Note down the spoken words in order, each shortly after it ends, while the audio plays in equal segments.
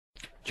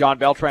John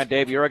Beltran,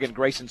 Dave Urigan,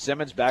 Grayson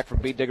Simmons back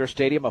from Bead Digger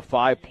Stadium. A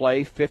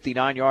 5-play,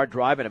 59-yard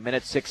drive in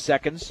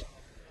 1:06.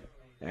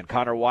 And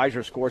Connor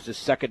Weiser scores his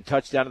second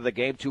touchdown of the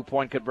game.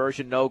 2-point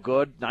conversion, no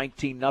good.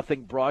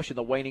 19-0 Brush in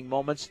the waning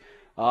moments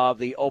of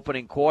the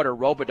opening quarter.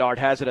 Robidart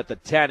has it at the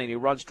 10, and he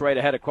runs straight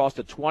ahead across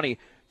the 20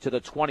 to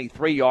the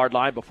 23-yard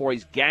line before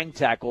he's gang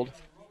tackled.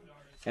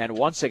 And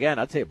once again,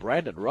 I'd say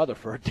Brandon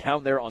Rutherford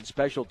down there on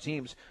special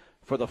teams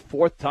for the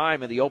fourth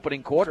time in the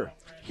opening quarter.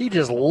 He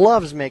just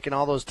loves making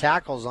all those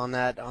tackles on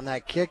that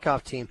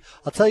kickoff team.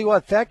 I'll tell you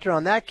what, Factor,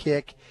 on that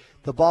kick,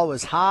 the ball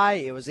was high.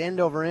 It was end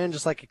over end,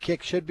 just like a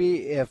kick should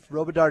be. If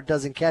Robidart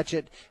doesn't catch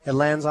it, it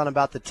lands on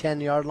about the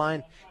 10-yard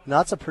line. And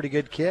that's a pretty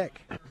good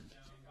kick.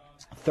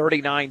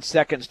 39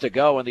 seconds to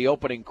go in the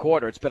opening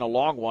quarter. It's been a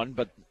long one,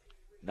 but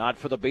not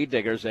for the Bead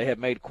Diggers. They have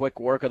made quick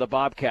work of the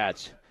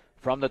Bobcats.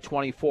 From the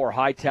 24,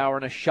 Hightower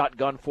in a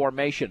shotgun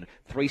formation.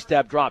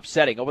 3-step drop,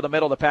 setting. Over the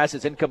middle, the pass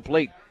is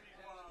incomplete.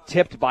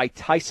 Tipped by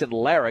Tyson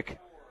Larrick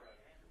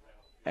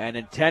and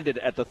intended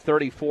at the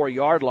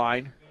 34-yard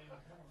line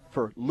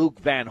for Luke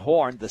Van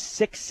Horn, the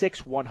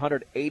 6'6",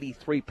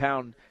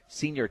 183-pound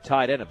senior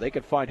tight end. If they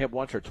could find him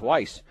once or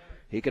twice,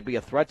 he could be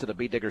a threat to the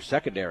Bead Diggers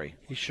secondary.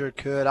 He sure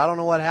could. I don't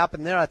know what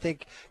happened there. I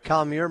think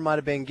Kyle Muir might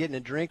have been getting a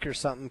drink or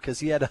something because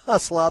he had to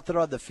hustle out there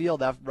on the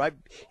field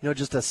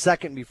just a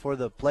second before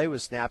the play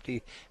was snapped.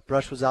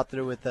 Brush was out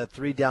there with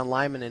 3 down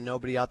linemen and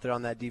nobody out there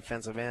on that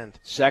defensive end.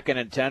 2nd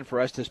and 10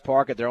 for Estes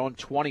Park at their own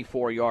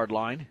 24-yard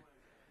line.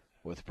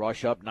 With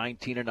Brush up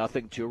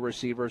 19-0, 2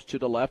 receivers to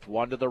the left,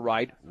 1 to the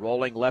right.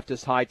 Rolling left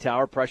is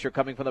Hightower. Pressure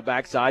coming from the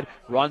backside.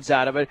 Runs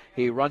out of it.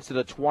 He runs to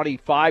the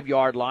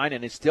 25-yard line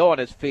and is still on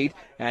his feet.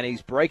 And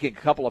he's breaking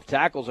a couple of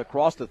tackles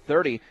across the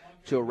 30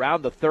 to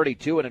around the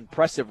 32. An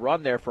impressive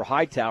run there for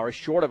Hightower,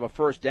 short of a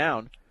first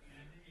down.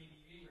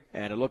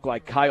 And it looked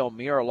like Kyle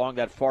Muir along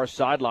that far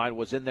sideline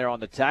was in there on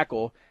the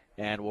tackle.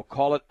 And we'll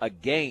call it a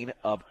gain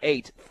of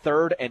 8,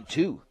 3rd and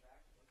 2.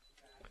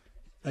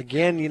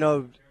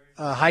 Again,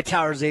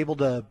 Hightower's able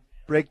to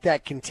break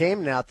that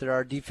containment out there.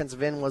 Our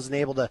defensive end wasn't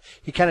able to.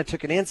 He kind of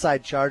took an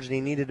inside charge, and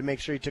he needed to make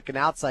sure he took an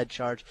outside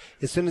charge.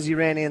 As soon as he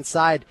ran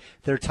inside,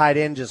 their tight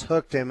end just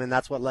hooked him, and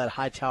that's what let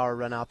Hightower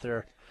run out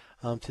there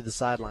to the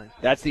sideline.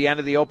 That's the end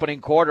of the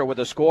opening quarter with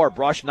a score.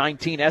 Brush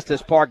 19,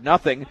 Estes Park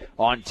nothing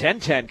on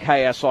 1010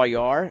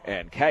 KSIR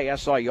and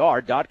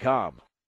KSIR.com.